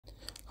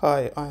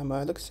Hi, I'm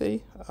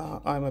Aleksei.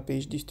 I'm a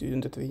PhD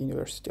student at the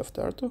University of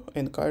Tartu,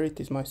 and Kairit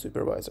is my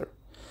supervisor.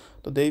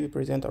 Today we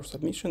present our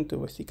submission to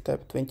the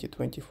SIGTYP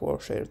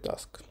 2024 shared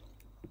task.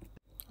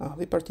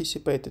 We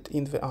participated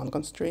in the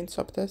unconstrained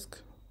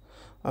subtask.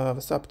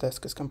 The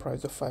subtask is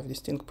comprised of 5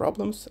 distinct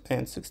problems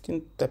and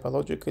 16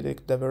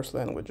 typologically diverse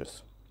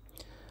languages.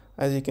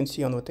 As you can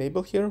see on the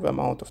table here, the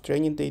amount of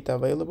training data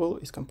available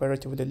is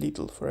comparatively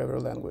little for every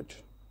language,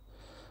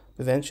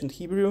 with Ancient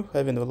Hebrew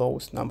having the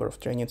lowest number of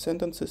training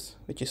sentences,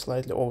 which is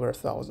slightly over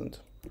 1,000.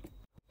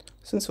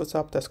 Since the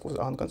subtask was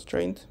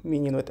unconstrained,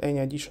 meaning that any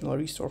additional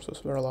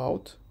resources were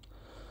allowed,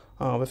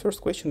 the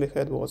first question we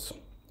had was,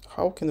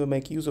 how can we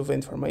make use of the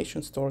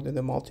information stored in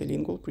the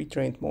multilingual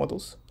pre-trained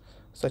models,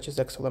 such as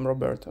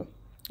XLM-RoBERTa,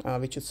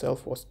 which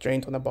itself was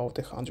trained on about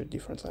 100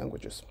 different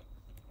languages.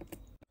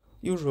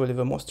 Usually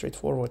the most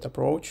straightforward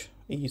approach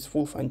is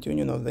full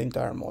fine-tuning of the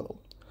entire model.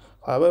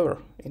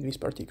 However, in this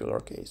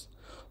particular case,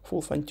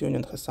 full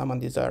fine-tuning has some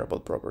undesirable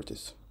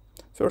properties.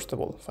 First of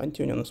all,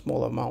 fine-tuning on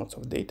small amounts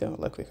of data,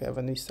 like we have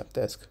in this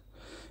subtask,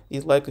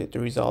 is likely to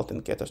result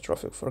in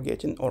catastrophic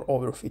forgetting or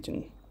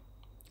overfitting.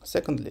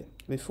 Secondly,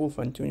 with full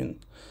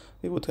fine-tuning,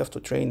 we would have to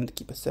train and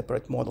keep a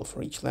separate model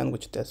for each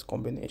language test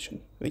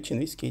combination, which in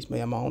this case may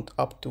amount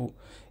up to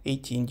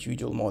 80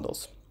 individual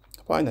models.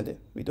 Finally,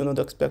 we do not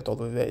expect all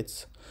the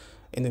weights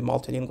in the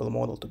multilingual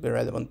model to be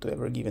relevant to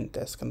every given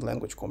task and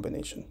language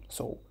combination,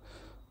 so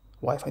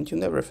why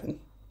fine-tune everything?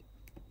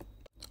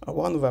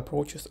 One of the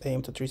approaches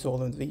aimed at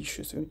resolving the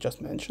issues we just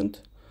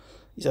mentioned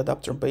is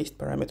adapter-based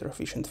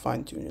parameter-efficient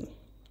fine-tuning.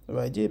 The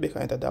idea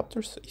behind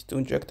adapters is to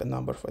inject a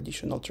number of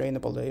additional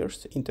trainable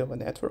layers into the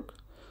network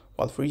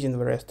while freezing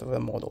the rest of the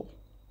model.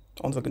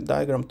 On the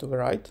diagram to the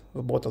right,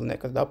 the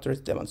bottleneck adapter is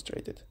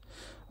demonstrated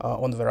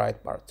on the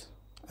right part.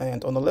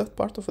 And on the left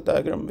part of the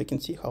diagram, we can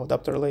see how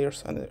adapter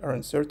layers are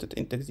inserted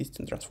into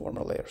existing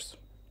transformer layers.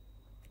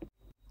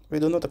 We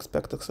do not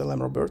expect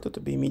XLM-RoBERTa to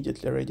be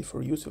immediately ready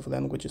for use with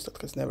languages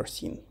that has never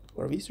seen.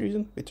 For this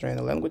reason, we train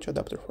a language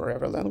adapter for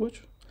every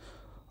language,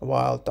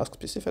 while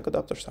task-specific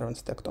adapters are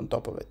stacked on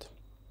top of it.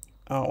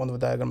 On the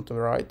diagram to the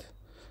right,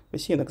 we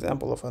see an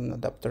example of an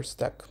adapter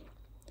stack,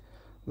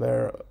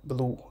 where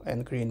blue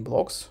and green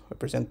blocks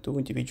represent 2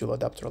 individual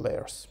adapter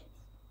layers.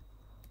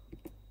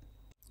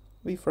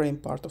 We frame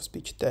part of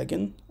speech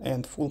tagging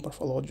and full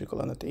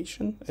morphological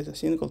annotation as a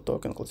single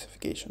token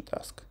classification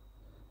task.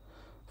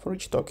 For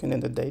each token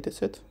in the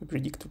dataset, we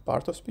predict the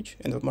part of speech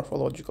and the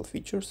morphological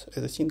features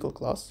as a single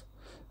class,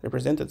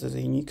 represented as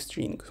a unique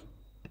string.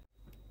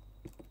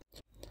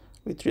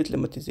 We treat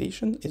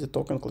lemmatization as a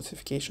token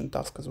classification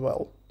task as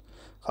well.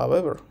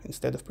 However,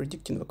 instead of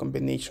predicting the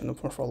combination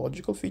of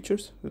morphological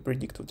features, we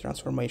predict the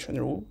transformation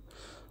rule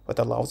that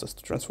allows us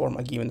to transform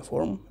a given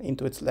form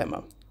into its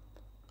lemma.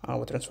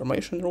 Our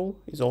transformation rule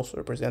is also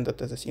represented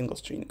as a single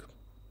string.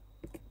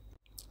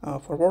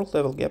 For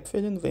word-level gap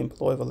filling, we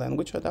employ the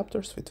language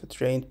adapters that we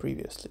trained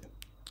previously.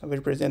 We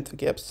represent the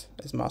gaps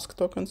as mask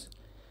tokens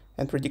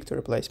and predict the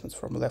replacements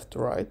from left to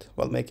right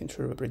while making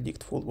sure we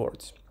predict full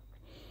words.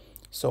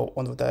 So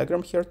on the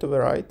diagram here to the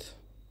right,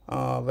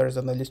 there is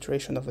an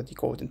illustration of the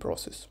decoding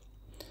process.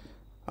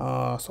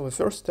 So the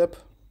first step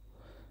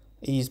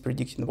is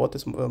predicting what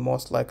is the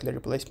most likely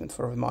replacement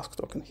for the mask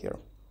token here.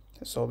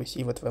 So we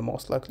see that the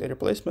most likely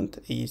replacement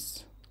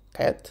is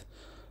cat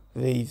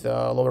with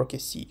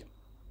lowercase c.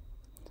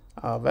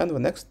 Then the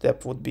next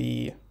step would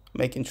be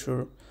making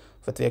sure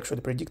that we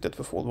actually predicted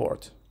the full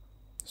word.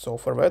 So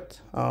for that,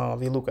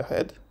 we look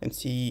ahead and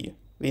see,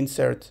 we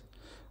insert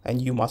a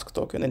new mask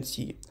token and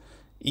see,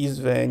 is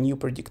the new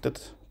predicted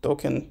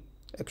token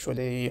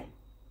actually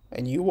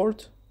a new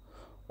word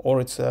or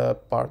it's a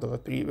part of a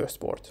previous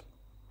word.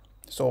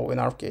 So in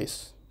our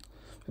case,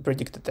 we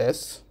predicted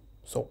S,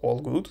 so all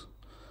good,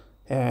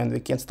 and we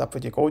can stop the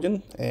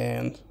decoding,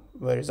 and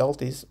the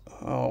result is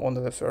on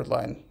the third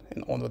line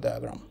on the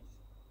diagram.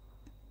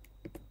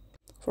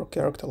 For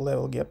character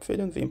level gap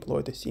filling, we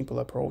employed a simple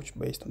approach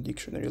based on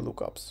dictionary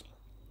lookups.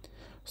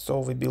 So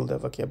we build a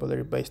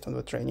vocabulary based on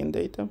the training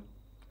data.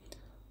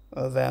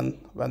 Then,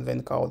 when we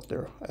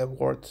encounter a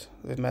word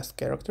with masked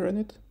character in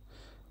it,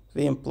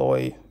 we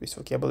employ this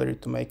vocabulary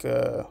to make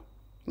a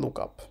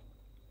lookup.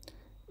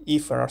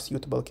 If there are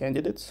suitable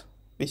candidates,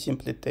 we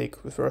simply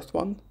take the first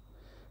one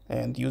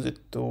and use it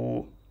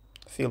to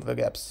fill the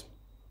gaps.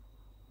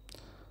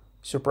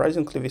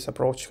 Surprisingly, this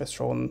approach has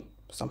shown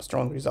some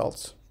strong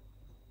results.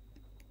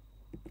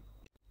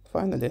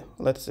 Finally,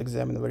 let's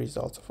examine the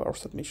results of our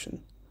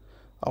submission.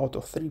 Out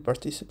of 3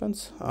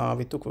 participants,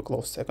 we took the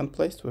close second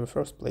place to the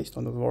first place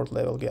on the word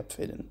level gap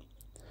filling.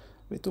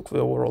 We took the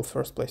overall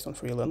first place on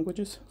 3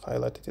 languages,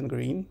 highlighted in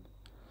green.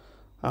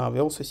 We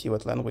also see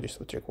that languages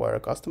that require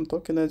a custom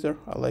tokenizer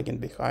are lagging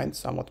behind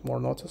somewhat more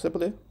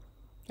noticeably,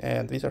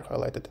 and these are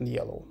highlighted in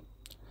yellow.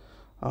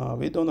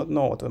 We do not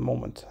know at the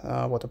moment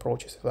what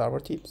approaches our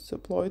teams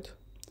deployed.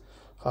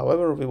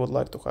 However, we would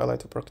like to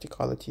highlight the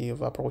practicality of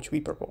the approach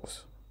we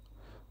propose.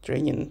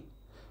 Training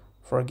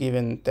for a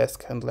given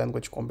task and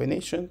language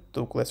combination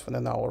took less than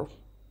an hour,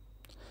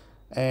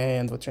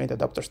 and the trained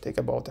adapters take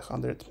about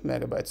 100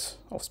 megabytes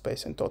of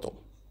space in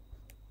total.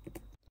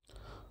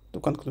 To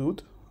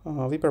conclude,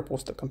 we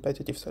proposed a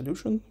competitive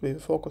solution with a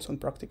focus on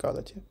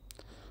practicality.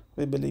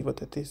 We believe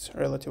that it is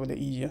relatively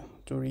easy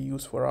to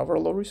reuse for other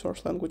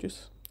low-resource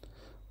languages.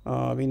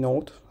 We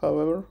note,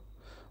 however,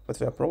 that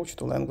the approach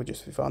to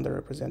languages with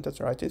underrepresented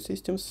writing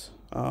systems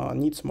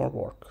needs more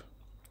work.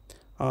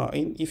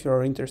 If you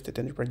are interested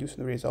in reproducing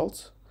the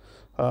results,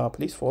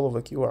 please follow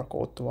the QR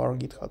code to our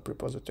GitHub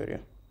repository.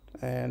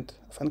 And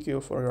thank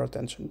you for your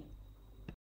attention.